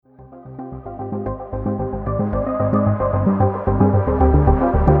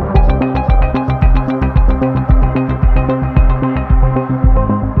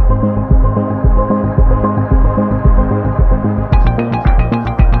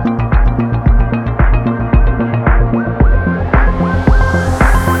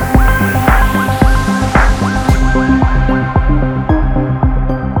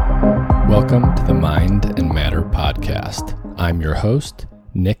host,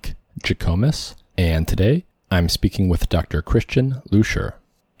 Nick Jikomis, and today I'm speaking with Dr. Christian Lüscher.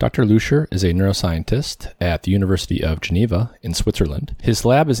 Dr. Lüscher is a neuroscientist at the University of Geneva in Switzerland. His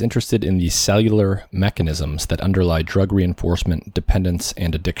lab is interested in the cellular mechanisms that underlie drug reinforcement, dependence,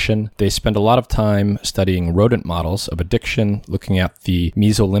 and addiction. They spend a lot of time studying rodent models of addiction, looking at the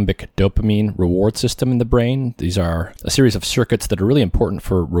mesolimbic dopamine reward system in the brain. These are a series of circuits that are really important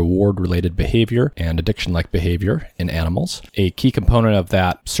for reward-related behavior and addiction-like behavior in animals. A key component of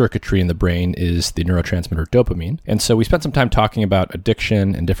that circuitry in the brain is the neurotransmitter dopamine. And so we spent some time talking about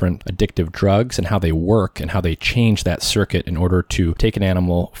addiction and different addictive drugs and how they work and how they change that circuit in order to take an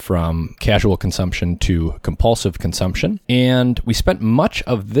animal from casual consumption to compulsive consumption. And we spent much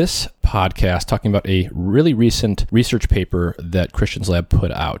of this podcast talking about a really recent research paper that Christian's lab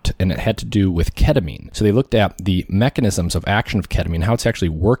put out, and it had to do with ketamine. So they looked at the mechanisms of action of ketamine, how it's actually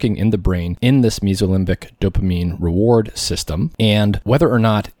working in the brain in this mesolimbic dopamine reward system, and whether or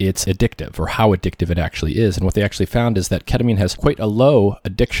not it's addictive or how addictive it actually is. And what they actually found is that ketamine has quite a low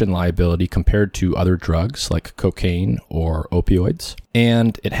addiction liability compared to other drugs like cocaine or opioids.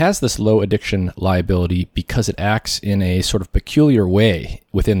 And it has this low addiction liability because it acts in a sort of peculiar way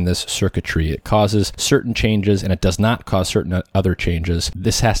within this circuitry. It causes certain changes and it does not cause certain other changes.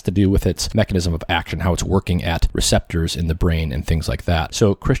 This has to do with its mechanism of action, how it's working at receptors in the brain and things like that.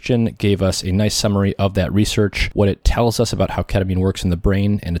 So Christian gave us a nice summary of that research, what it tells us about how ketamine works in the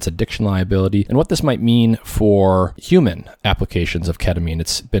brain and its addiction liability, and what this might mean for human applications of ketamine.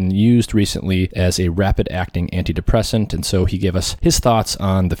 It's been used recently as a rapid-acting antidepressant, and so he gave us his thoughts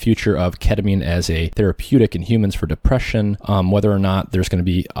on the future of ketamine as a therapeutic in humans for depression, whether or not there's going to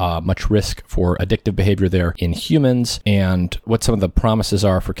be much risk for addictive behavior there in humans, and what some of the promises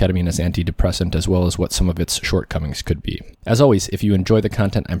are for ketamine as antidepressant, as well as what some of its shortcomings could be. As always, if you enjoy the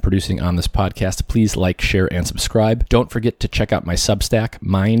content I'm producing on this podcast, please like, share, and subscribe. Don't forget to check out my Substack,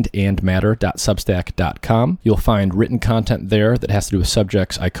 mindandmatter.substack.com. You'll find written content there that has to do with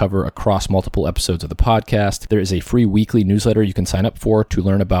subjects I cover across multiple episodes of the podcast. There is a free weekly newsletter you can sign up for to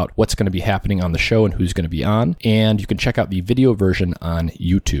learn about what's going to be happening on the show and who's going to be on. And you can check out the video version on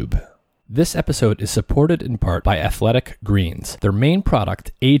YouTube. This episode is supported in part by Athletic Greens. Their main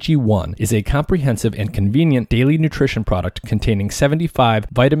product, AG1, is a comprehensive and convenient daily nutrition product containing 75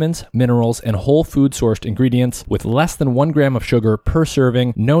 vitamins, minerals, and whole food sourced ingredients with less than 1 gram of sugar per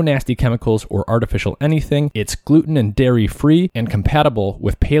serving, no nasty chemicals or artificial anything. It's gluten and dairy free and compatible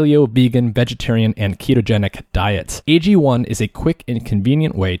with paleo, vegan, vegetarian, and ketogenic diets. AG1 is a quick and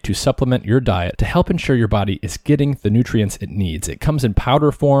convenient way to supplement your diet to help ensure your body is getting the nutrients it needs. It comes in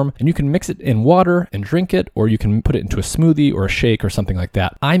powder form, and you can mix it in water and drink it, or you can put it into a smoothie or a shake or something like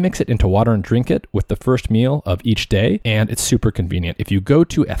that. I mix it into water and drink it with the first meal of each day, and it's super convenient. If you go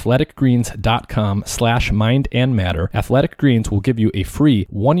to athleticgreens.com/mindandmatter, Athletic Greens will give you a free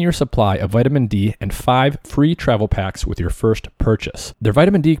 1-year supply of vitamin D and 5 free travel packs with your first purchase. Their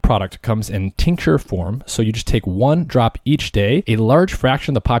vitamin D product comes in tincture form, so you just take 1 drop each day. A large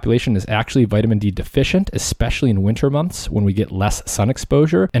fraction of the population is actually vitamin D deficient, especially in winter months when we get less sun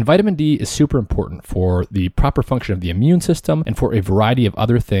exposure, and vitamin D is super important for the proper function of the immune system and for a variety of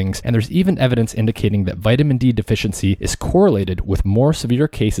other things. And there's even evidence indicating that vitamin D deficiency is correlated with more severe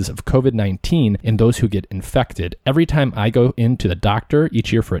cases of COVID-19 in those who get infected. Every time I go into the doctor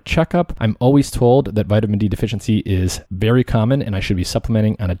each year for a checkup, I'm always told that vitamin D deficiency is very common and I should be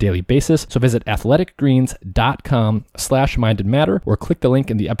supplementing on a daily basis. So visit athleticgreens.com/mindandmatter or click the link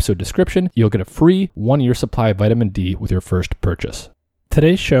in the episode description. You'll get a free 1-year supply of vitamin D with your first purchase.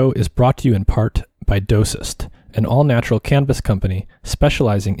 Today's show is brought to you in part by Dosist, an all-natural cannabis company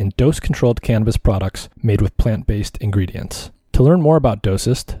specializing in dose-controlled cannabis products made with plant-based ingredients. To learn more about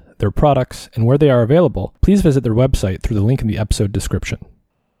Dosist, their products, and where they are available, please visit their website through the link in the episode description.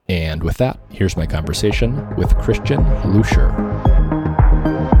 And with that, here's my conversation with Christian Lüscher.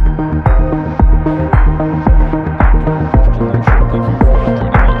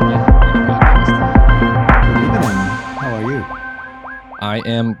 I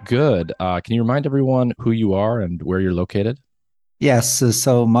am good. Can you remind everyone who you are and where you're located? Yes.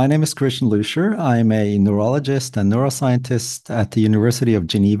 So my name is Christian Lüscher. I'm a neurologist and neuroscientist at the University of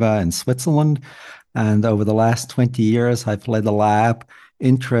Geneva in Switzerland. And over the last 20 years, I've led a lab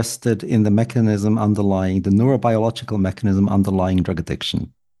interested in the neurobiological mechanism underlying drug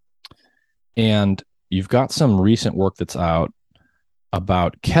addiction. And you've got some recent work that's out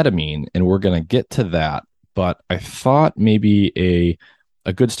about ketamine, and we're going to get to that. But I thought maybe a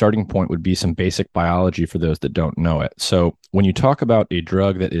good starting point would be some basic biology for those that don't know it. So when you talk about a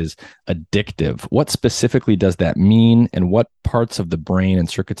drug that is addictive, what specifically does that mean, and what parts of the brain and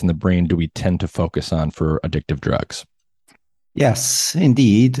circuits in the brain do we tend to focus on for addictive drugs? Yes,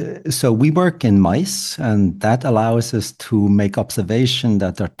 indeed. So we work in mice, and that allows us to make observations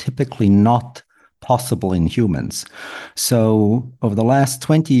that are typically not possible in humans. So over the last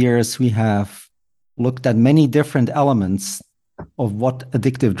 20 years, we have looked at many different elements of what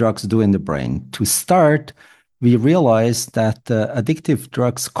addictive drugs do in the brain. To start, we realized that addictive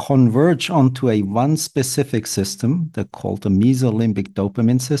drugs converge onto a one specific system, they're called the mesolimbic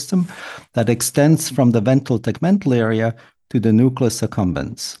dopamine system, that extends from the ventral tegmental area to the nucleus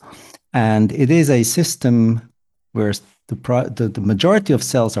accumbens. And it is a system where the majority of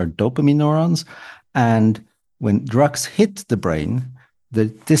cells are dopamine neurons. And when drugs hit the brain,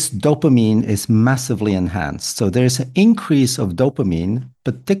 this dopamine is massively enhanced. So there's an increase of dopamine,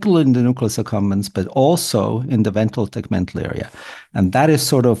 particularly in the nucleus accumbens, but also in the ventral tegmental area. And that is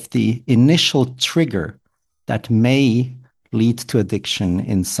sort of the initial trigger that may lead to addiction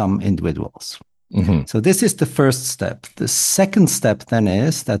in some individuals. Mm-hmm. So this is the first step. The second step then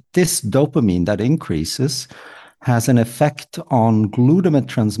is that this dopamine that increases has an effect on glutamate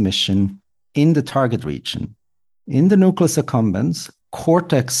transmission in the target region. In the nucleus accumbens,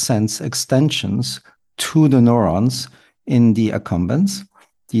 cortex sends extensions to the neurons in the accumbens.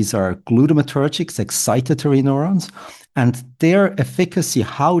 These are glutamatergic, excitatory neurons, and their efficacy,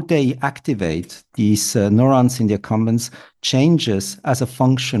 how they activate these neurons in the accumbens, changes as a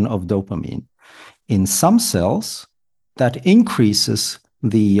function of dopamine. In some cells, that increases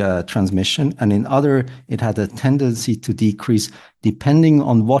the transmission, and in other, it had a tendency to decrease depending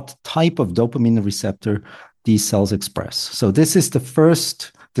on what type of dopamine receptor these cells express. So this is the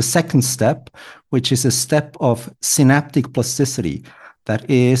second step, which is a step of synaptic plasticity. That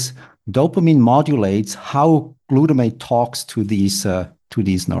is, dopamine modulates how glutamate talks to these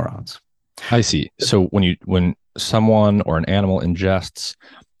neurons. I see. So when someone or an animal ingests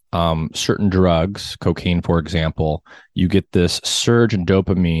certain drugs, cocaine, for example, you get this surge in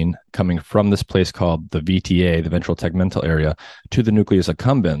dopamine coming from this place called the VTA, the ventral tegmental area, to the nucleus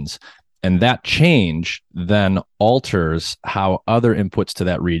accumbens. And that change then alters how other inputs to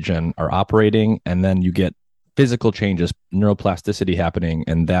that region are operating. And then you get physical changes, neuroplasticity happening,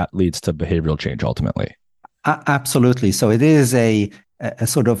 and that leads to behavioral change ultimately. Absolutely. So it is a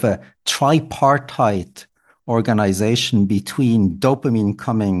sort of a tripartite organization between dopamine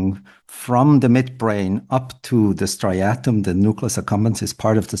coming from the midbrain up to the striatum. The nucleus accumbens is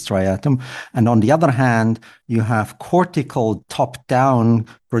part of the striatum. And on the other hand, you have cortical top-down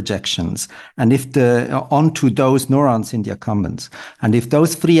projections. And if onto those neurons in the accumbens. And if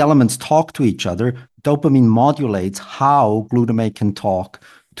those three elements talk to each other, dopamine modulates how glutamate can talk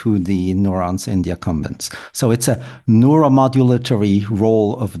to the neurons in the accumbens. So it's a neuromodulatory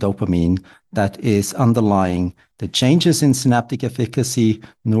role of dopamine that is underlying the changes in synaptic efficacy,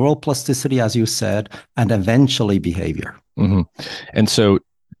 neural plasticity, as you said, and eventually behavior. Mm-hmm. And so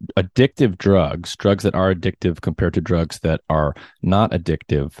addictive drugs that are addictive compared to drugs that are not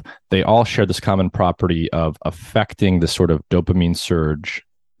addictive, they all share this common property of affecting the sort of dopamine surge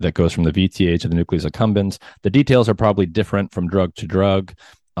that goes from the VTA to the nucleus accumbens. The details are probably different from drug to drug,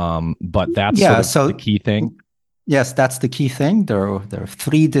 but that's the key thing. Yes, that's the key thing. There are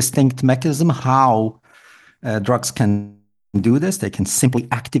three distinct mechanisms how drugs can do this. They can simply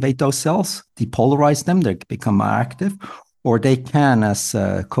activate those cells, depolarize them, they become active, or they can, as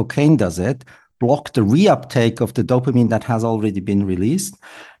cocaine does it, block the reuptake of the dopamine that has already been released.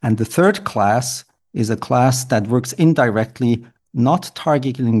 And the third class is a class that works indirectly, not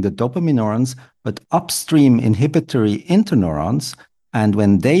targeting the dopamine neurons, but upstream inhibitory interneurons. And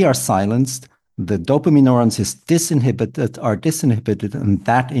when they are silenced, the dopamine neurons are disinhibited, and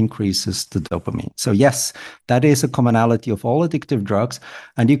that increases the dopamine. So yes, that is a commonality of all addictive drugs.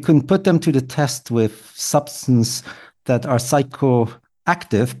 And you can put them to the test with substances that are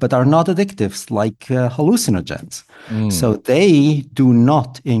psychoactive, but are not addictive, like hallucinogens. So they do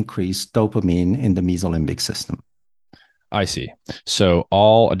not increase dopamine in the mesolimbic system. I see. So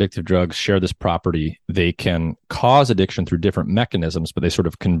all addictive drugs share this property. They can cause addiction through different mechanisms, but they sort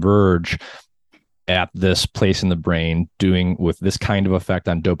of converge at this place in the brain, doing with this kind of effect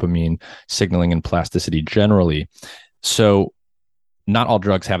on dopamine signaling and plasticity generally. So not all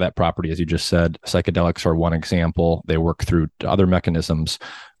drugs have that property, as you just said. Psychedelics are one example. They work through other mechanisms.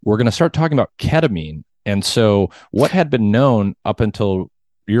 We're going to start talking about ketamine. And so what had been known up until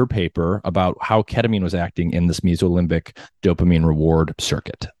your paper about how ketamine was acting in this mesolimbic dopamine reward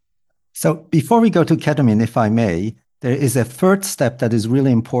circuit? So before we go to ketamine, if I may, there is a third step that is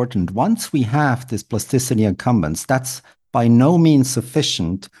really important. Once we have this plasticity accumbens, that's by no means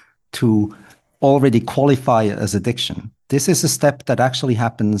sufficient to already qualify as addiction. This is a step that actually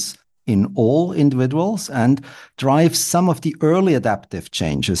happens in all individuals and drives some of the early adaptive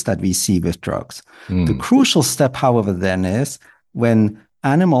changes that we see with drugs. The crucial step, however, then is when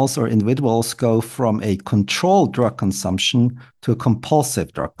animals or individuals go from a controlled drug consumption to a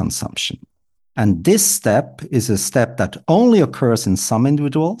compulsive drug consumption. And this step is a step that only occurs in some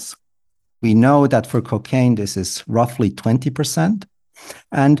individuals. We know that for cocaine, this is roughly 20%.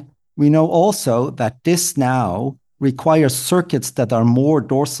 And we know also that this now requires circuits that are more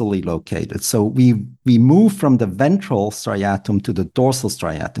dorsally located. So we move from the ventral striatum to the dorsal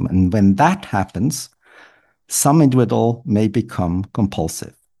striatum. And when that happens, some individual may become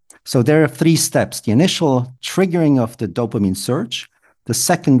compulsive. So there are 3 steps. The initial triggering of the dopamine surge. The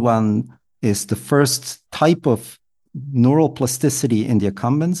second one is the first type of neural plasticity in the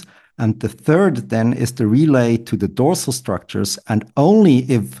accumbens. And the third then is the relay to the dorsal structures. And only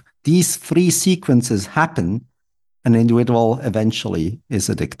if these 3 sequences happen, an individual eventually is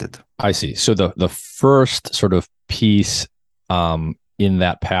addicted. I see. So the first sort of piece in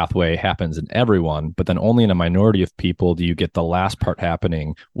that pathway happens in everyone, but then only in a minority of people do you get the last part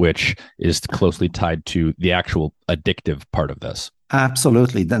happening, which is closely tied to the actual addictive part of this.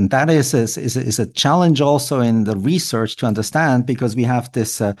 Absolutely. Then that is a challenge also in the research to understand, because we have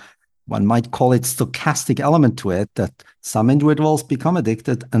this, one might call it stochastic element to it, that some individuals become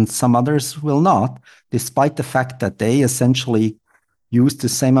addicted and some others will not, despite the fact that they essentially use the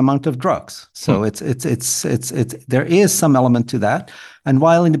same amount of drugs. So there is some element to that. And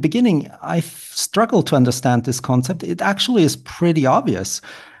while in the beginning I struggled to understand this concept, it actually is pretty obvious.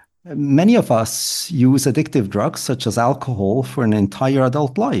 Many of us use addictive drugs such as alcohol for an entire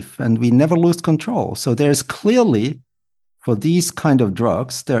adult life, and we never lose control. So there's clearly, for these kind of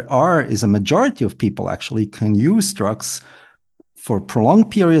drugs, is a majority of people actually can use drugs for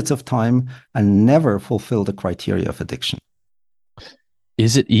prolonged periods of time and never fulfill the criteria of addiction.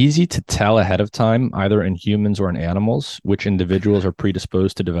 Is it easy to tell ahead of time, either in humans or in animals, which individuals are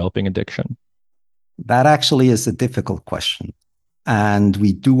predisposed to developing addiction? That actually is a difficult question. And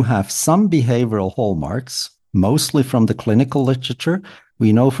we do have some behavioral hallmarks, mostly from the clinical literature.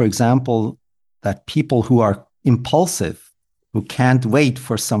 We know, for example, that people who are impulsive, who can't wait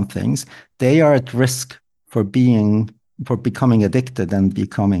for some things, they are at risk for becoming addicted and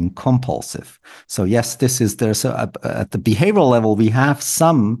becoming compulsive. So yes, at the behavioral level, we have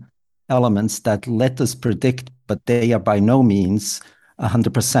some elements that let us predict, but they are by no means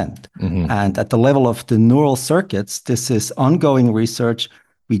 100%. And at the level of the neural circuits, this is ongoing research.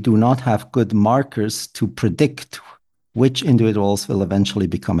 We do not have good markers to predict which individuals will eventually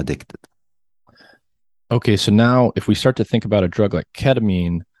become addicted. Okay, so now if we start to think about a drug like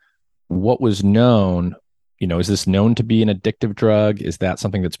ketamine, what was known, is this known to be an addictive drug? Is that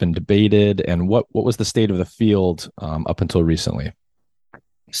something that's been debated? And what was the state of the field up until recently?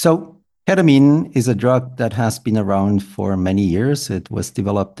 So ketamine is a drug that has been around for many years. It was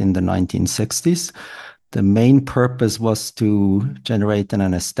developed in the 1960s. The main purpose was to generate an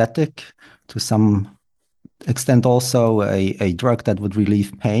anesthetic, to some extent also a drug that would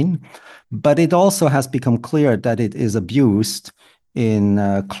relieve pain. But it also has become clear that it is abused in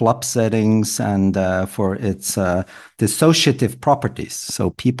club settings and for its dissociative properties. So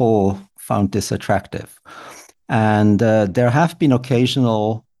people found this attractive. And there have been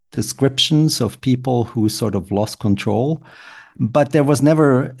occasional descriptions of people who sort of lost control, but there was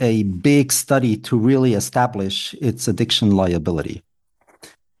never a big study to really establish its addiction liability.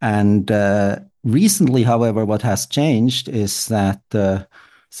 And recently, however, what has changed is that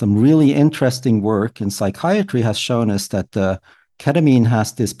some really interesting work in psychiatry has shown us that ketamine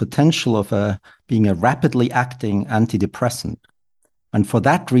has this potential of being a rapidly acting antidepressant. And for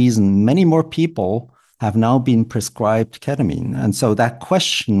that reason, many more people have now been prescribed ketamine. And so that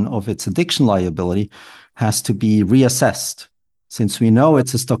question of its addiction liability has to be reassessed. Since we know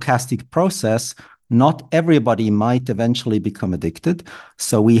it's a stochastic process, not everybody might eventually become addicted.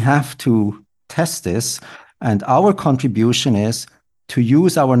 So we have to test this. And our contribution is to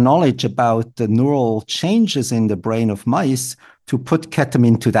use our knowledge about the neural changes in the brain of mice to put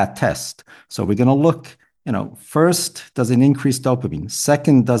ketamine to that test. So we're going to look, first, does it increase dopamine?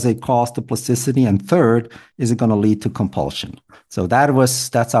 Second, does it cause the plasticity? And third, is it going to lead to compulsion? So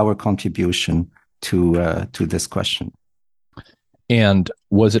that's our contribution to this question. And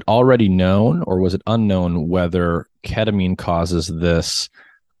was it already known or was it unknown whether ketamine causes this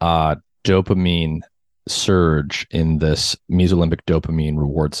dopamine surge in this mesolimbic dopamine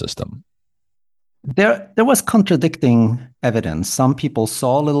reward system? There was contradicting evidence. Some people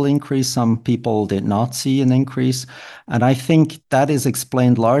saw a little increase, some people did not see an increase. And I think that is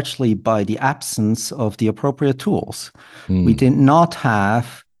explained largely by the absence of the appropriate tools. We did not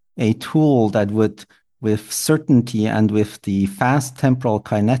have a tool that would, with certainty and with the fast temporal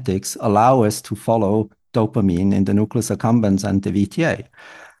kinetics, allow us to follow dopamine in the nucleus accumbens and the VTA.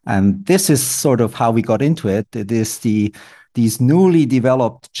 And this is sort of how we got into it. It is these newly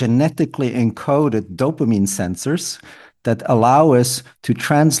developed genetically encoded dopamine sensors that allow us to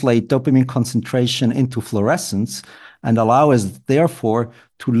translate dopamine concentration into fluorescence and allow us, therefore,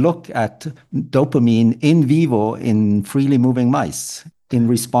 to look at dopamine in vivo in freely moving mice in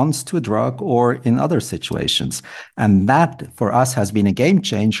response to a drug or in other situations. And that, for us, has been a game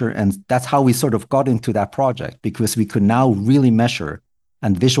changer. And that's how we sort of got into that project, because we could now really measure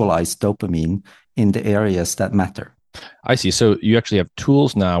and visualize dopamine in the areas that matter. I see. So you actually have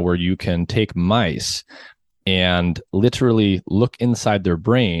tools now where you can take mice and literally look inside their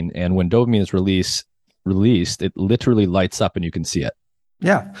brain, and when dopamine is released, it literally lights up and you can see it.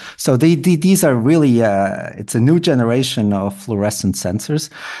 Yeah. So these are really, it's a new generation of fluorescent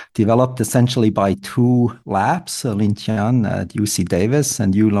sensors developed essentially by two labs, Lin Tian at UC Davis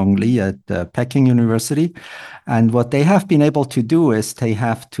and Yu Long Li at Peking University. And what they have been able to do is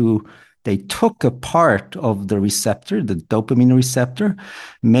they took a part of the receptor, the dopamine receptor,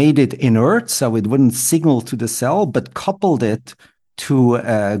 made it inert so it wouldn't signal to the cell, but coupled it to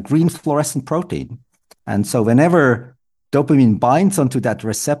a green fluorescent protein. And so whenever dopamine binds onto that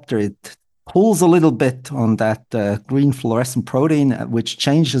receptor, it pulls a little bit on that green fluorescent protein, which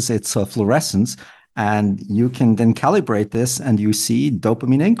changes its fluorescence. And you can then calibrate this and you see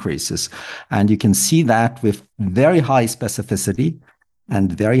dopamine increases. And you can see that with very high specificity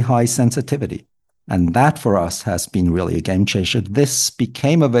and very high sensitivity. And that for us has been really a game changer. This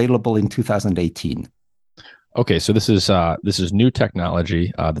became available in 2018. Okay, so this is new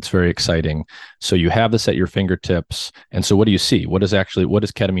technology that's very exciting. So you have this at your fingertips, and so what do you see? What is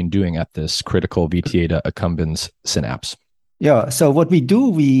ketamine doing at this critical VTA to accumbens synapse? Yeah, so what we do,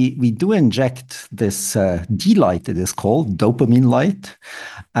 we do inject this D light, it is called dopamine light,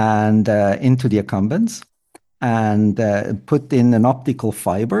 and into the accumbens, and put in an optical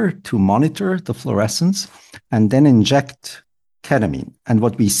fiber to monitor the fluorescence, and then inject ketamine. And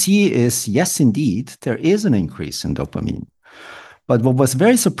what we see is, yes, indeed, there is an increase in dopamine. But what was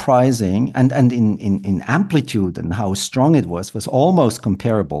very surprising, and in amplitude and how strong it was almost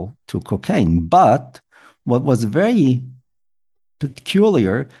comparable to cocaine. But what was very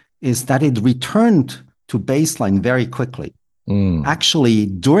peculiar is that it returned to baseline very quickly. Actually,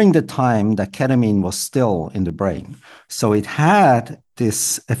 during the time that ketamine was still in the brain. So it had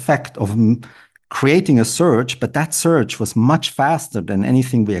this effect of creating a surge, but that surge was much faster than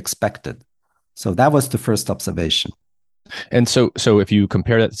anything we expected. So that was the first observation. And so if you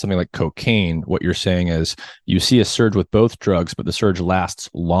compare that to something like cocaine, what you're saying is you see a surge with both drugs, but the surge lasts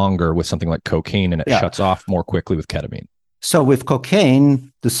longer with something like cocaine, and it shuts off more quickly with ketamine. So with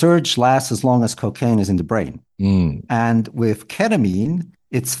cocaine, the surge lasts as long as cocaine is in the brain. And with ketamine,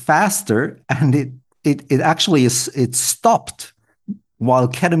 it's faster, and it actually it's stopped while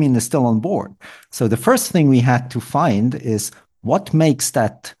ketamine is still on board. So the first thing we had to find is what makes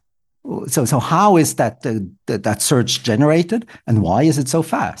that. So how is that surge generated, and why is it so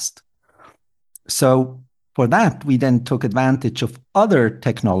fast? So for that, we then took advantage of other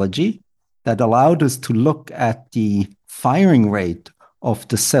technology that allowed us to look at the firing rate of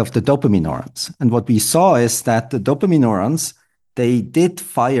the dopamine neurons. And what we saw is that the dopamine neurons, they did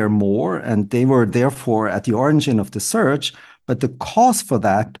fire more, and they were therefore at the origin of the surge. But the cause for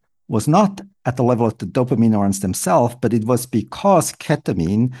that was not at the level of the dopamine neurons themselves, but it was because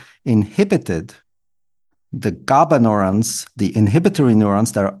ketamine inhibited the GABA neurons, the inhibitory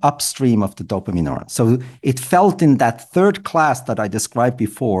neurons that are upstream of the dopamine neurons. So it felt in that third class that I described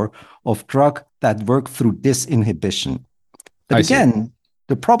before of drug that work through disinhibition. But again,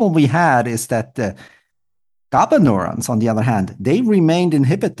 the problem we had is that the GABA neurons, on the other hand, they remained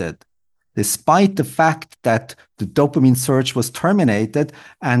inhibited despite the fact that the dopamine surge was terminated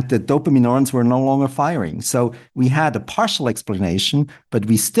and the dopamine neurons were no longer firing. So we had a partial explanation, but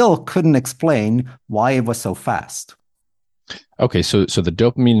we still couldn't explain why it was so fast. Okay, so the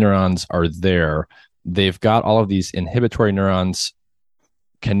dopamine neurons are there. They've got all of these inhibitory neurons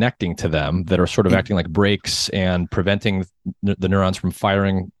connecting to them that are sort of acting like brakes and preventing the neurons from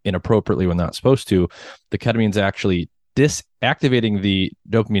firing inappropriately when they're not supposed to. The ketamine's actually disactivating the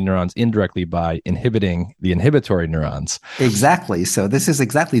dopamine neurons indirectly by inhibiting the inhibitory neurons. Exactly. So this is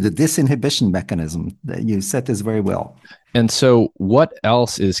exactly the disinhibition mechanism. You said this very well. And so what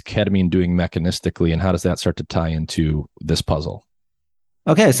else is ketamine doing mechanistically, and how does that start to tie into this puzzle?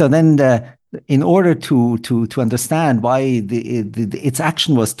 Okay, so then in order to understand why its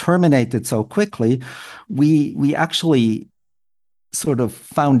action was terminated so quickly, we actually sort of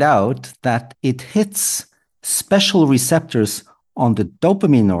found out that it hits special receptors on the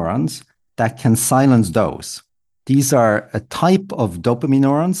dopamine neurons that can silence those. These are a type of dopamine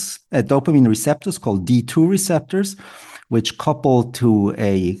neurons, dopamine receptors called D2 receptors, which couple to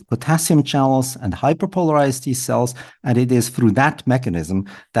a potassium channels and hyperpolarize these cells. And it is through that mechanism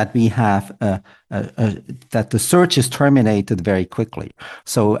that we have that the search is terminated very quickly.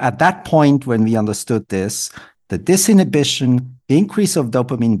 So at that point, when we understood this, the disinhibition, increase of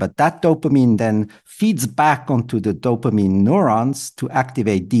dopamine, but that dopamine then feeds back onto the dopamine neurons to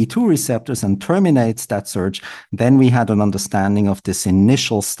activate D2 receptors and terminates that search. Then we had an understanding of this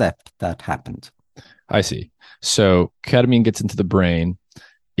initial step that happened. I see. So ketamine gets into the brain.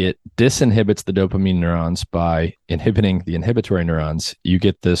 It disinhibits the dopamine neurons by inhibiting the inhibitory neurons. You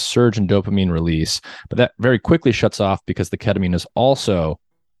get this surge in dopamine release, but that very quickly shuts off because the ketamine is also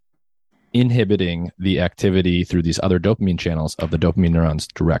inhibiting the activity through these other dopamine channels of the dopamine neurons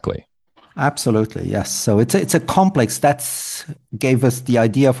directly. Absolutely, yes. So it's a complex. That's gave us the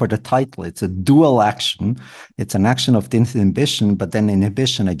idea for the title. It's a dual action. It's an action of disinhibition, but then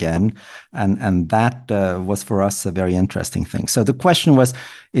inhibition again, and that was for us a very interesting thing. So the question was: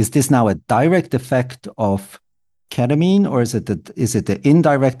 is this now a direct effect of ketamine, or is it the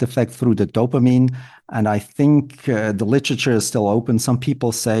indirect effect through the dopamine? And I think the literature is still open. Some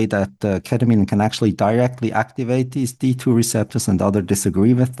people say that ketamine can actually directly activate these D2 receptors, and others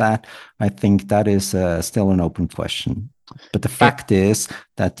disagree with that. I think that is still an open question. But the fact is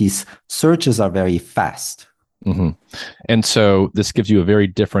that these searches are very fast. Mm-hmm. And so this gives you a very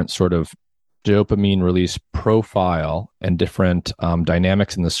different sort of dopamine release profile and different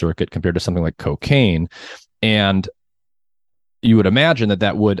dynamics in the circuit compared to something like cocaine. And you would imagine that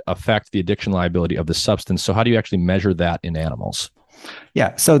that would affect the addiction liability of the substance. So how do you actually measure that in animals?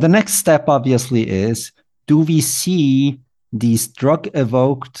 Yeah. So the next step obviously is, do we see these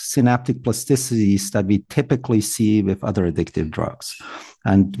drug-evoked synaptic plasticities that we typically see with other addictive drugs?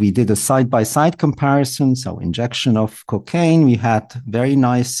 And we did a side-by-side comparison. So injection of cocaine, we had very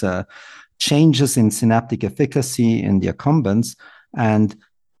nice changes in synaptic efficacy in the accumbens. And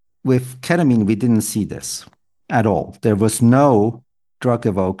with ketamine, we didn't see this at all. There was no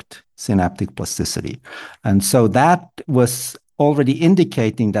drug-evoked synaptic plasticity. And so that was already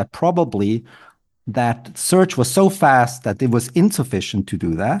indicating that probably that search was so fast that it was insufficient to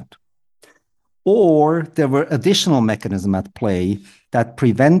do that, or there were additional mechanisms at play that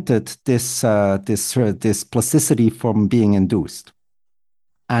prevented this plasticity from being induced.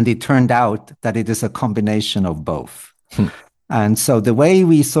 And it turned out that it is a combination of both. And so the way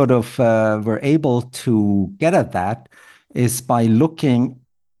we sort of were able to get at that is by looking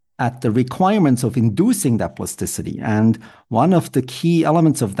at the requirements of inducing that plasticity. And one of the key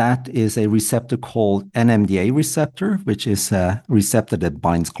elements of that is a receptor called NMDA receptor, which is a receptor that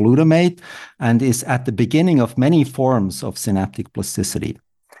binds glutamate and is at the beginning of many forms of synaptic plasticity.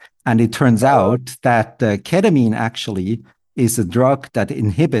 And it turns out that ketamine actually is a drug that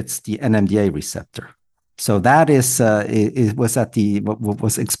inhibits the NMDA receptor. So that it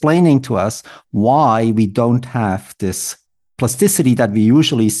was explaining to us why we don't have this plasticity that we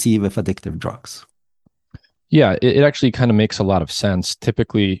usually see with addictive drugs. Yeah, it actually kind of makes a lot of sense.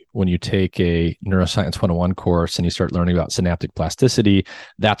 Typically, when you take a Neuroscience 101 course and you start learning about synaptic plasticity,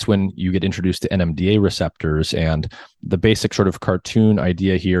 that's when you get introduced to NMDA receptors. And the basic sort of cartoon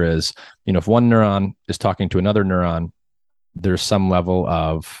idea here is, if one neuron is talking to another neuron, there's some level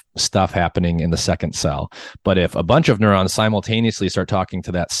of stuff happening in the second cell. But if a bunch of neurons simultaneously start talking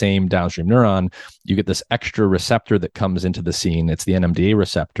to that same downstream neuron, you get this extra receptor that comes into the scene. It's the NMDA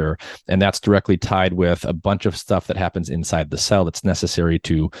receptor, and that's directly tied with a bunch of stuff that happens inside the cell that's necessary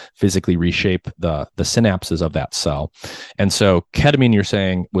to physically reshape the synapses of that cell. And so ketamine, you're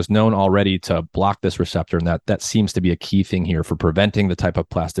saying, was known already to block this receptor, and that seems to be a key thing here for preventing the type of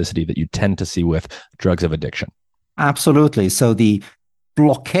plasticity that you tend to see with drugs of addiction. Absolutely. So the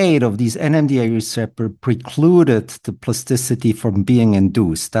blockade of these NMDA receptor precluded the plasticity from being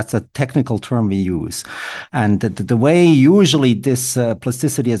induced. That's a technical term we use. And the way usually this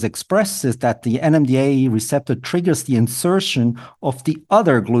plasticity is expressed is that the NMDA receptor triggers the insertion of the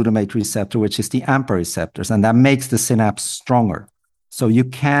other glutamate receptor, which is the AMPA receptors, and that makes the synapse stronger. So you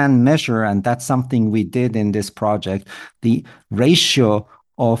can measure, and that's something we did in this project, the ratio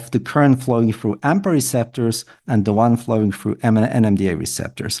of the current flowing through AMPA receptors and the one flowing through NMDA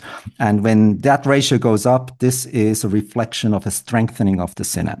receptors. And when that ratio goes up, this is a reflection of a strengthening of the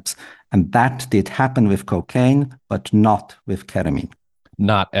synapse. And that did happen with cocaine, but not with ketamine.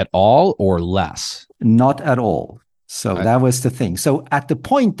 Not at all or less? Not at all. So that was the thing. So at the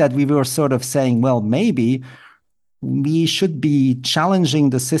point that we were sort of saying, well, maybe we should be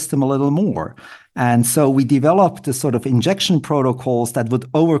challenging the system a little more. And so we developed the sort of injection protocols that would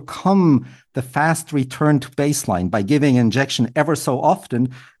overcome the fast return to baseline. By giving injection ever so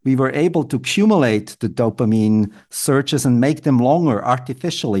often, we were able to accumulate the dopamine surges and make them longer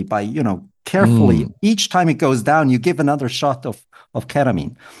artificially by, carefully. Each time it goes down, you give another shot of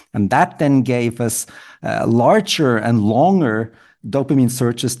ketamine. And that then gave us larger and longer dopamine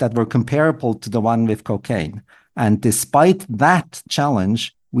surges that were comparable to the one with cocaine. And despite that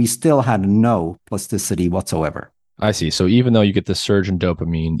challenge, we still had no plasticity whatsoever. I see. So even though you get the surge in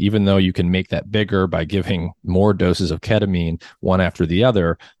dopamine, even though you can make that bigger by giving more doses of ketamine one after the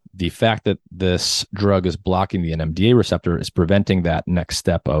other, the fact that this drug is blocking the NMDA receptor is preventing that next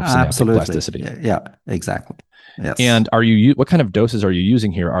step of synaptic plasticity. Yeah, exactly. Yes. And what kind of doses are you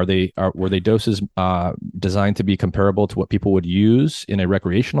using here? Were they doses designed to be comparable to what people would use in a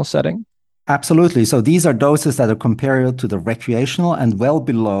recreational setting? Absolutely. So these are doses that are comparable to the recreational and well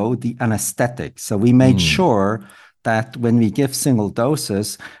below the anesthetic. So we made sure that when we give single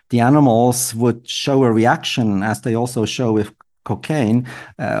doses, the animals would show a reaction, as they also show with cocaine,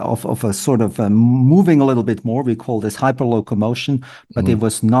 of a sort of moving a little bit more. We call this hyperlocomotion, but it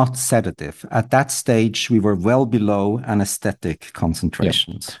was not sedative. At that stage, we were well below anesthetic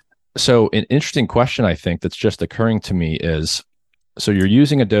concentrations. Yeah. So an interesting question, I think, that's just occurring to me is, so you're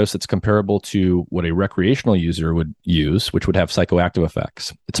using a dose that's comparable to what a recreational user would use, which would have psychoactive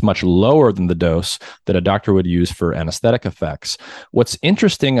effects. It's much lower than the dose that a doctor would use for anesthetic effects. What's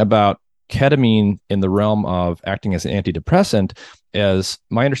interesting about ketamine in the realm of acting as an antidepressant is,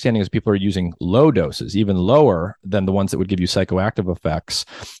 my understanding is people are using low doses, even lower than the ones that would give you psychoactive effects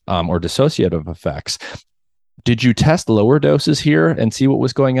or dissociative effects. Did you test lower doses here and see what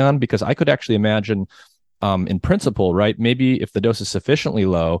was going on? Because I could actually imagine in principle, right? Maybe if the dose is sufficiently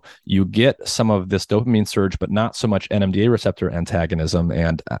low, you get some of this dopamine surge, but not so much NMDA receptor antagonism.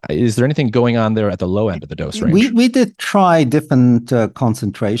 And is there anything going on there at the low end of the dose range? We did try different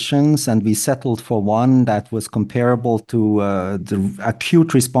concentrations, and we settled for one that was comparable to the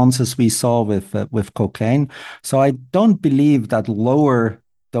acute responses we saw with cocaine. So I don't believe that lower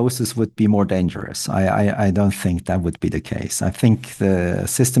doses would be more dangerous. I don't think that would be the case. I think the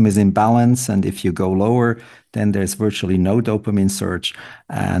system is in balance, and if you go lower, then there's virtually no dopamine surge.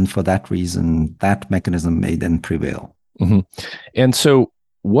 And for that reason, that mechanism may then prevail. And so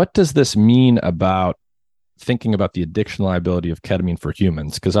what does this mean about thinking about the addiction liability of ketamine for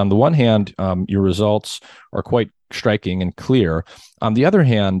humans? Because on the one hand, your results are quite striking and clear. On the other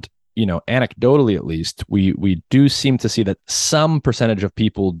hand, anecdotally at least, we do seem to see that some percentage of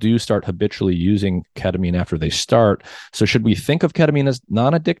people do start habitually using ketamine after they start. So should we think of ketamine as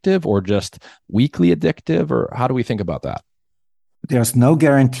non-addictive or just weakly addictive, or how do we think about that? There's no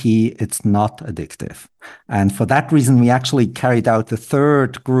guarantee it's not addictive. And for that reason, we actually carried out the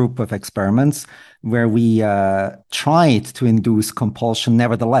third group of experiments where we tried to induce compulsion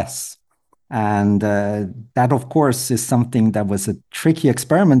nevertheless. And that, of course, is something that was a tricky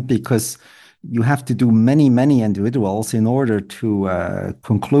experiment because you have to do many, many individuals in order to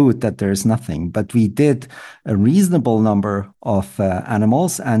conclude that there's nothing. But we did a reasonable number of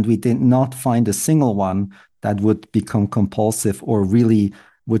animals, and we did not find a single one that would become compulsive or really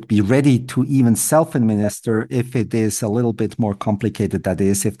would be ready to even self-administer if it is a little bit more complicated. That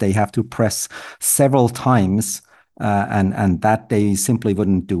is, if they have to press several times and that they simply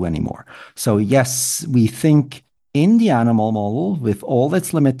wouldn't do anymore. So yes, we think in the animal model, with all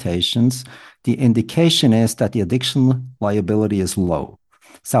its limitations, the indication is that the addiction liability is low.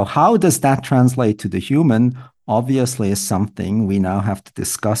 So how does that translate to the human? Obviously is something we now have to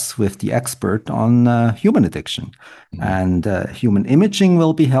discuss with the expert on human addiction. And human imaging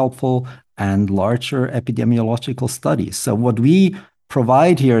will be helpful, and larger epidemiological studies. So what we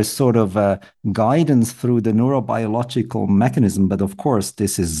provide here is sort of guidance through the neurobiological mechanism. But of course,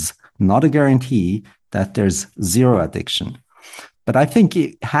 this is not a guarantee that there's zero addiction. But I think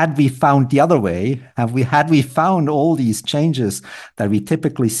had we found the other way, had we found all these changes that we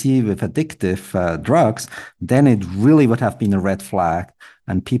typically see with addictive drugs, then it really would have been a red flag,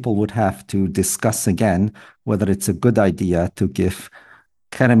 and people would have to discuss again whether it's a good idea to give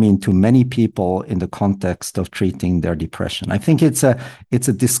ketamine to many people in the context of treating their depression. I think it's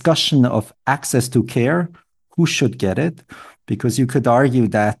a discussion of access to care, who should get it, because you could argue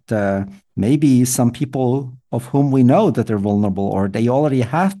that maybe some people of whom we know that they're vulnerable or they already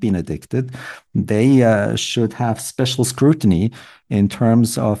have been addicted, they should have special scrutiny in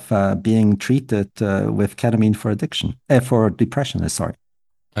terms of being treated with ketamine for depression. Sorry.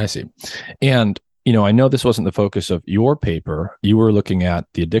 I see. And I know this wasn't the focus of your paper. You were looking at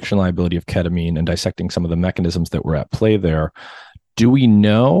the addiction liability of ketamine and dissecting some of the mechanisms that were at play there. Do we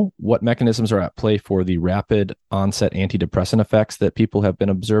know what mechanisms are at play for the rapid onset antidepressant effects that people have been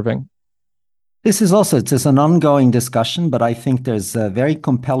observing? This is also it's an ongoing discussion, but I think there's very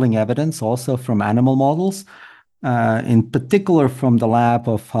compelling evidence also from animal models, in particular from the lab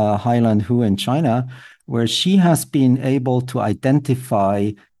of Hailan Hu in China, where she has been able to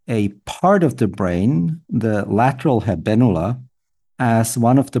identify a part of the brain, the lateral habenula, as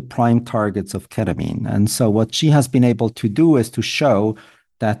one of the prime targets of ketamine. And so what she has been able to do is to show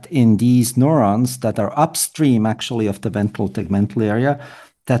that in these neurons that are upstream actually of the ventral tegmental area,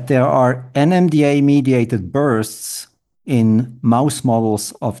 that there are NMDA-mediated bursts in mouse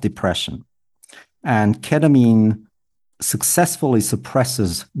models of depression. And ketamine successfully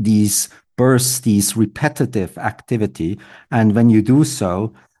suppresses these bursts, these repetitive activity. And when you do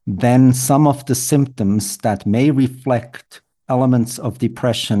so, then some of the symptoms that may reflect elements of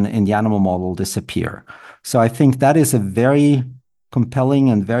depression in the animal model disappear. So I think that is a very compelling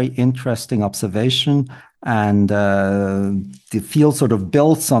and very interesting observation. And the field sort of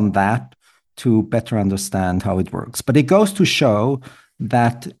builds on that to better understand how it works. But it goes to show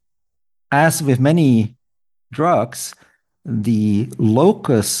that, as with many drugs, the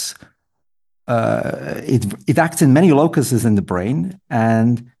locus, it acts in many locuses in the brain,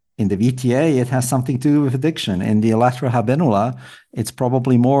 and in the VTA, it has something to do with addiction. In the lateral habenula, it's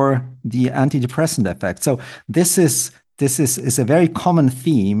probably more the antidepressant effect. So this is a very common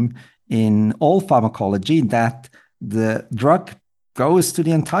theme in all pharmacology, that the drug goes to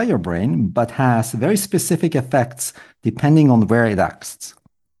the entire brain, but has very specific effects depending on where it acts.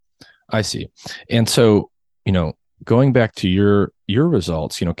 I see. And so, going back to your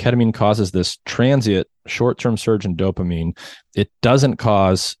results, ketamine causes this transient short-term surge in dopamine. It doesn't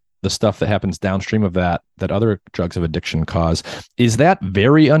cause the stuff that happens downstream of that other drugs of addiction cause. Is that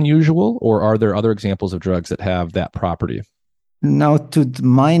very unusual, or are there other examples of drugs that have that property? Now, to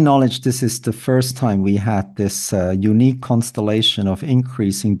my knowledge, this is the first time we had this unique constellation of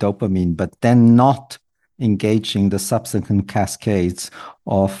increasing dopamine, but then not engaging the subsequent cascades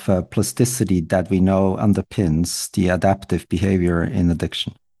of plasticity that we know underpins the adaptive behavior in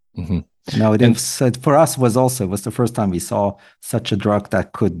addiction. Mm-hmm. No, for us was the first time we saw such a drug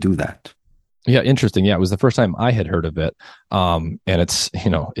that could do that. Yeah, interesting. Yeah, it was the first time I had heard of it, and it's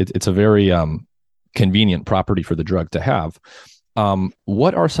it's a very convenient property for the drug to have.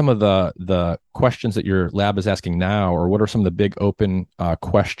 What are some of the questions that your lab is asking now, or what are some of the big open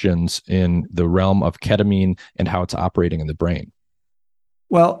questions in the realm of ketamine and how it's operating in the brain?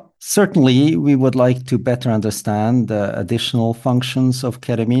 Well, certainly we would like to better understand the additional functions of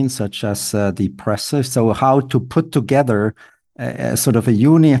ketamine, such as depressive. So how to put together sort of a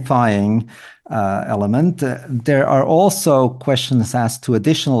unifying element. There are also questions as to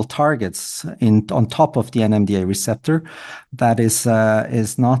additional targets on top of the NMDA receptor. That is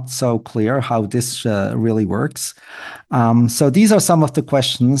not so clear how this really works. So these are some of the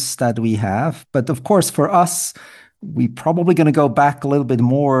questions that we have. But of course, for us, we're probably going to go back a little bit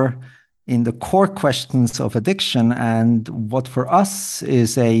more in the core questions of addiction. And what for us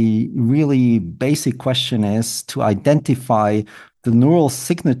is a really basic question is to identify the neural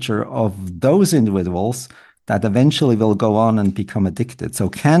signature of those individuals that eventually will go on and become addicted. So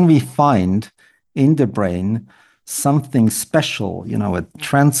can we find in the brain something special, a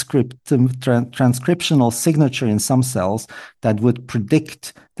transcriptional signature in some cells that would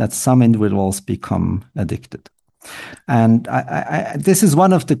predict that some individuals become addicted? And this is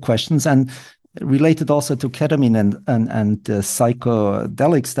one of the questions, and related also to ketamine and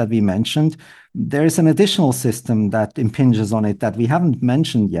psychedelics that we mentioned. There is an additional system that impinges on it that we haven't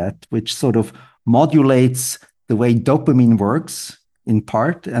mentioned yet, which sort of modulates the way dopamine works in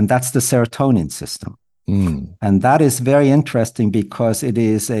part, and that's the serotonin system. And that is very interesting because it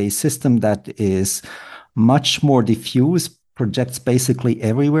is a system that is much more diffuse, projects basically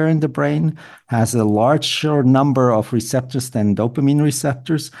everywhere in the brain, has a larger number of receptors than dopamine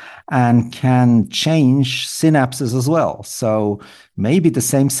receptors, and can change synapses as well. So maybe the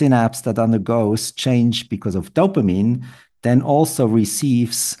same synapse that undergoes change because of dopamine then also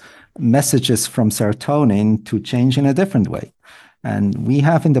receives messages from serotonin to change in a different way. And we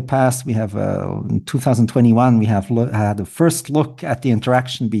have in the past, in 2021, we have had a first look at the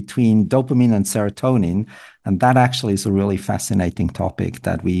interaction between dopamine and serotonin. And that actually is a really fascinating topic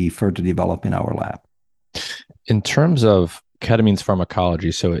that we further develop in our lab. In terms of ketamine's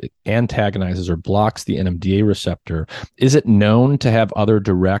pharmacology, so it antagonizes or blocks the NMDA receptor, is it known to have other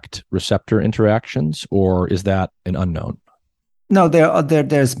direct receptor interactions, or is that an unknown? No,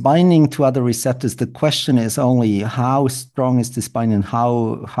 there's binding to other receptors. The question is only how strong is this binding and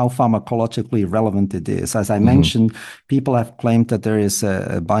how pharmacologically relevant it is. As I mentioned, people have claimed that there is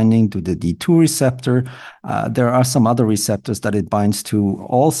a binding to the D2 receptor. There are some other receptors that it binds to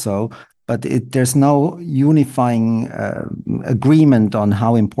also, but there's no unifying agreement on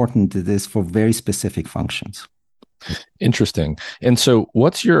how important it is for very specific functions. Interesting. And so,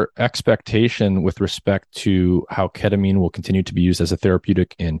 what's your expectation with respect to how ketamine will continue to be used as a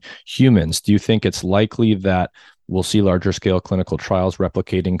therapeutic in humans? Do you think it's likely that we'll see larger scale clinical trials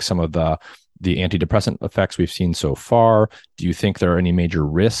replicating some of the antidepressant effects we've seen so far? Do you think there are any major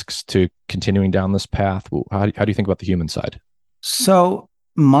risks to continuing down this path? How do you think about the human side? So,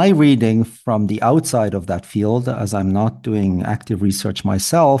 my reading from the outside of that field, as I'm not doing active research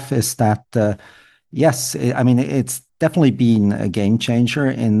myself, is that yes, I mean, it's definitely been a game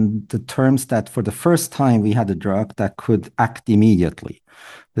changer in the terms that for the first time we had a drug that could act immediately.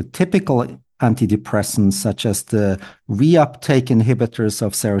 The typical antidepressants, such as the reuptake inhibitors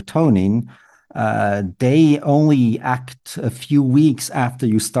of serotonin, they only act a few weeks after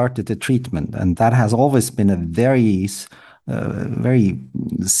you started the treatment. And that has always been a very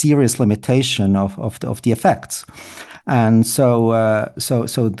serious limitation of the effects. And so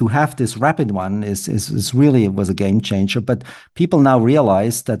to have this rapid one is really, it was a game changer. But people now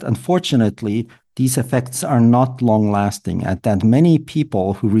realize that unfortunately, these effects are not long lasting, and that many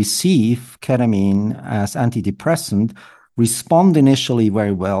people who receive ketamine as antidepressant respond initially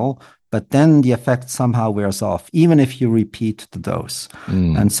very well, but then the effect somehow wears off, even if you repeat the dose.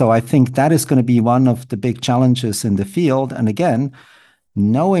 And so I think that is going to be one of the big challenges in the field. And again,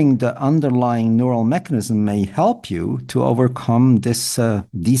 knowing the underlying neural mechanism may help you to overcome this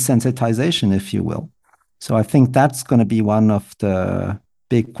desensitization, if you will. So I think that's going to be one of the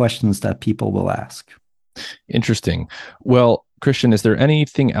big questions that people will ask. Interesting. Well, Christian, is there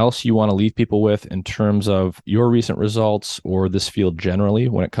anything else you want to leave people with in terms of your recent results or this field generally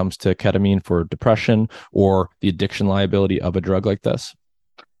when it comes to ketamine for depression or the addiction liability of a drug like this?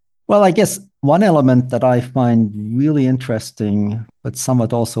 Well, I guess one element that I find really interesting, but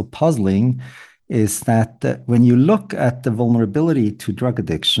somewhat also puzzling, is that when you look at the vulnerability to drug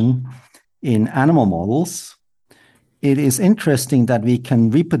addiction in animal models, it is interesting that we can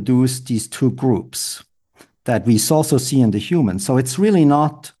reproduce these two groups that we also see in the human. So it's really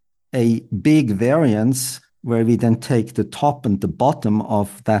not a big variance where we then take the top and the bottom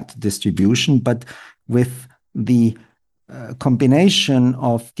of that distribution, but with the combination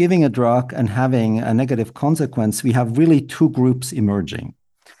of giving a drug and having a negative consequence, we have really two groups emerging.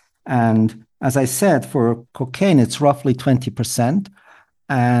 And as I said, for cocaine, it's roughly 20%.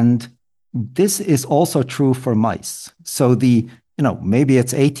 And this is also true for mice. So maybe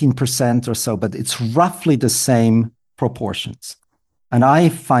it's 18% or so, but it's roughly the same proportions. And I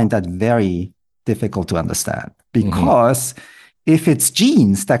find that very difficult to understand because if it's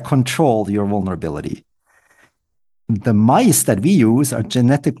genes that control your vulnerability, the mice that we use are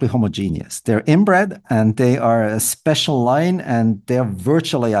genetically homogeneous. They're inbred and they are a special line and they're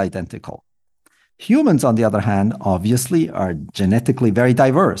virtually identical. Humans, on the other hand, obviously are genetically very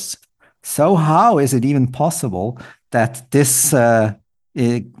diverse. So how is it even possible that this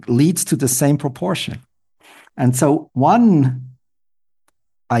it leads to the same proportion? And so one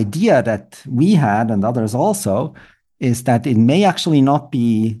idea that we had, and others also, is that it may actually not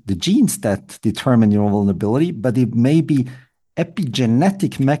be the genes that determine your vulnerability, but it may be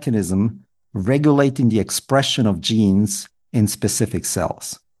epigenetic mechanism regulating the expression of genes in specific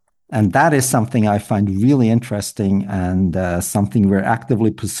cells. And that is something I find really interesting and something we're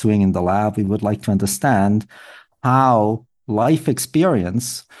actively pursuing in the lab. We would like to understand how life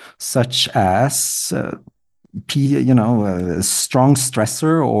experience, such as a strong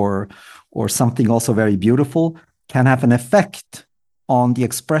stressor or something also very beautiful, can have an effect on the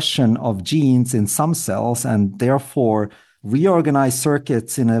expression of genes in some cells and therefore reorganize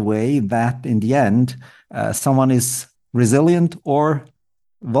circuits in a way that in the end, someone is resilient or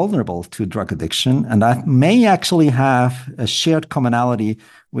vulnerable to drug addiction. And that may actually have a shared commonality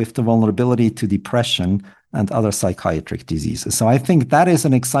with the vulnerability to depression and other psychiatric diseases. So I think that is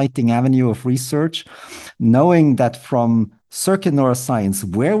an exciting avenue of research, knowing that from circuit neuroscience,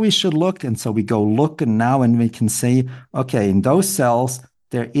 where we should look. And so we go look and now, and we can say, okay, in those cells,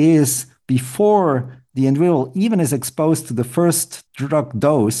 there is, before the individual even is exposed to the first drug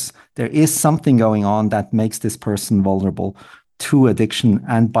dose, there is something going on that makes this person vulnerable to addiction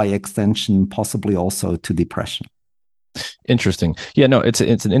and by extension, possibly also to depression. Interesting. Yeah, no, it's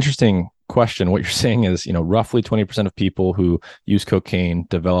an interesting question. What you're saying is, roughly 20% of people who use cocaine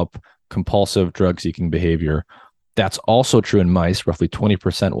develop compulsive drug-seeking behavior. that's also true in mice. Roughly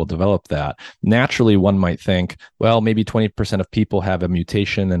 20% will develop that. Naturally, one might think, well, maybe 20% of people have a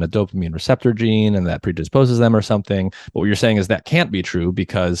mutation in a dopamine receptor gene and that predisposes them or something. But what you're saying is that can't be true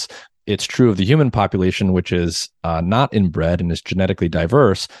because it's true of the human population, which is not inbred and is genetically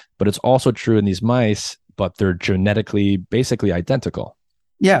diverse, but it's also true in these mice, but they're genetically basically identical.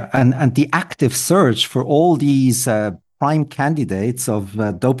 Yeah, and the active search for all these prime candidates of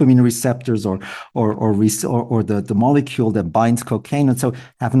dopamine receptors or the molecule that binds cocaine and so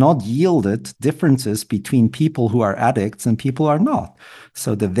have not yielded differences between people who are addicts and people who are not.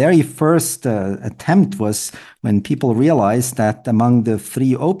 So the very first attempt was when people realized that among the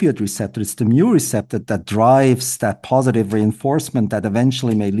three opioid receptors, the mu receptor that drives that positive reinforcement that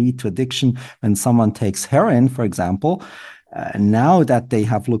eventually may lead to addiction when someone takes heroin, for example. Now that they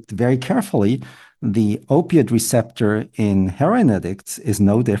have looked very carefully, the opioid receptor in heroin addicts is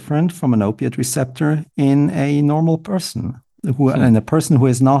no different from an opioid receptor in a normal person, in a person who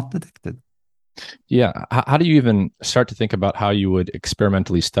is not addicted. Yeah. How do you even start to think about how you would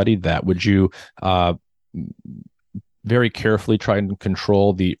experimentally study that? Would you very carefully try and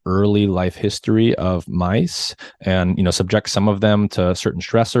control the early life history of mice and, subject some of them to certain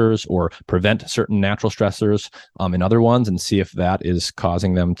stressors or prevent certain natural stressors in other ones and see if that is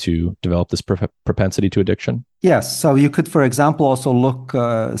causing them to develop this propensity to addiction? Yes. So you could, for example, also look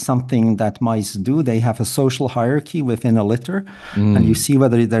something that mice do. They have a social hierarchy within a litter, and you see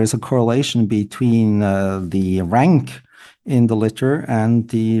whether there is a correlation between the rank in the litter and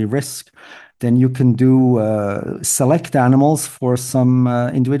the risk. Then you can do select animals for some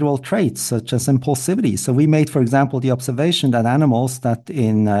individual traits, such as impulsivity. So we made, for example, the observation that animals that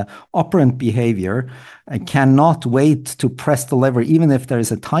in operant behavior cannot wait to press the lever, even if there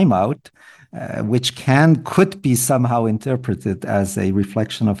is a timeout, which could be somehow interpreted as a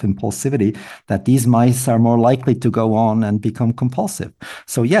reflection of impulsivity, that these mice are more likely to go on and become compulsive.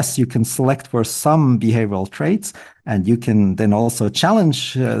 So yes, you can select for some behavioral traits, and you can then also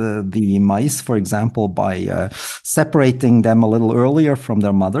challenge the mice, for example, by separating them a little earlier from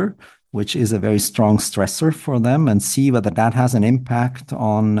their mother, which is a very strong stressor for them, and see whether that has an impact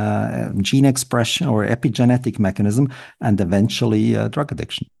on gene expression or epigenetic mechanism, and eventually drug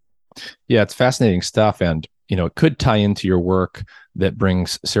addiction. Yeah, it's fascinating stuff. And, it could tie into your work that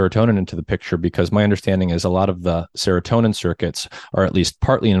brings serotonin into the picture, because my understanding is a lot of the serotonin circuits are at least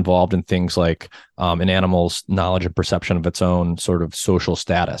partly involved in things like an animal's knowledge and perception of its own sort of social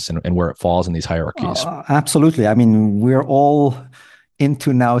status and where it falls in these hierarchies. Absolutely. I mean, we're all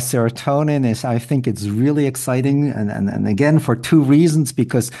into now serotonin. I think it's really exciting. And again, for two reasons,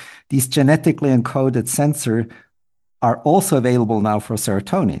 because these genetically encoded sensors are also available now for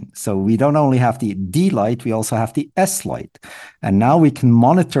serotonin. So we don't only have the D light, we also have the S light. And now we can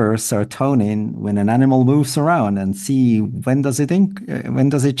monitor serotonin when an animal moves around and see when does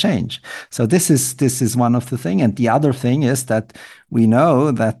it change. So this is one of the things. And the other thing is that we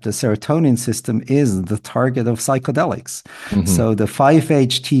know that the serotonin system is the target of psychedelics. Mm-hmm. So the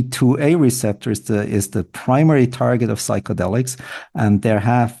 5-HT2A receptor is the primary target of psychedelics. And there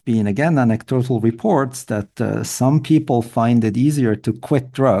have been, again, anecdotal reports that some people find it easier to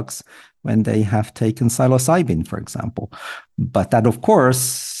quit drugs when they have taken psilocybin, for example. But that, of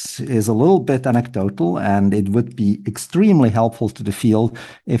course, is a little bit anecdotal, and it would be extremely helpful to the field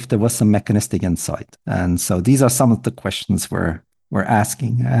if there was some mechanistic insight. And so these are some of the questions we're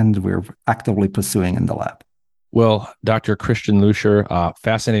asking and we're actively pursuing in the lab. Well, Dr. Christian Lüscher,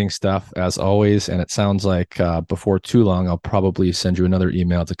 fascinating stuff as always. And it sounds like before too long, I'll probably send you another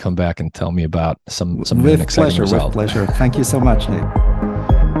email to come back and tell me about some new and exciting results. With pleasure. Thank you so much, Nate.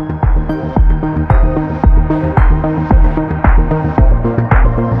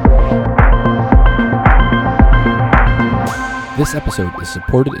 This episode is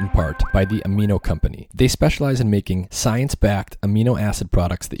supported in part by the Amino Company. They specialize in making science-backed amino acid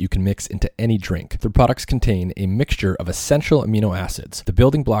products that you can mix into any drink. Their products contain a mixture of essential amino acids, the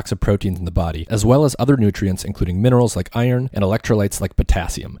building blocks of proteins in the body, as well as other nutrients including minerals like iron and electrolytes like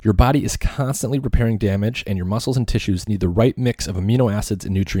potassium. Your body is constantly repairing damage, and your muscles and tissues need the right mix of amino acids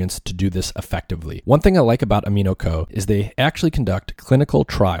and nutrients to do this effectively. One thing I like about Amino Co. is they actually conduct clinical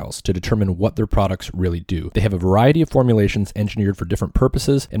trials to determine what their products really do. They have a variety of formulations engineered engineered for different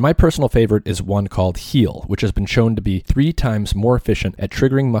purposes, and my personal favorite is one called Heal, which has been shown to be 3 times more efficient at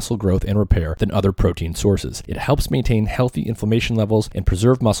triggering muscle growth and repair than other protein sources. It helps maintain healthy inflammation levels and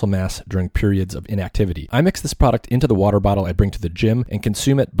preserve muscle mass during periods of inactivity. I mix this product into the water bottle I bring to the gym and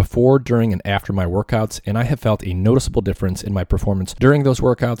consume it before, during, and after my workouts, and I have felt a noticeable difference in my performance during those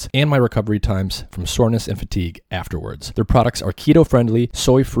workouts and my recovery times from soreness and fatigue afterwards. Their products are keto-friendly,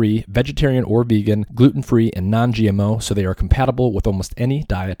 soy-free, vegetarian or vegan, gluten-free, and non-GMO, so they are compatible with almost any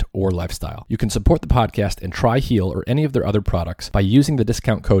diet or lifestyle. You can support the podcast and try Heal or any of their other products by using the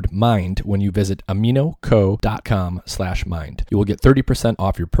discount code MIND when you visit aminoco.com/mind. You will get 30%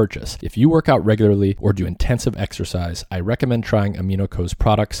 off your purchase. If you work out regularly or do intensive exercise, I recommend trying AminoCo's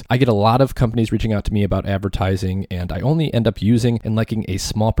products. I get a lot of companies reaching out to me about advertising, and I only end up using and liking a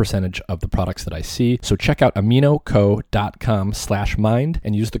small percentage of the products that I see. So check out aminoco.com/mind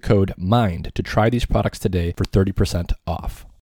and use the code MIND to try these products today for 30% off.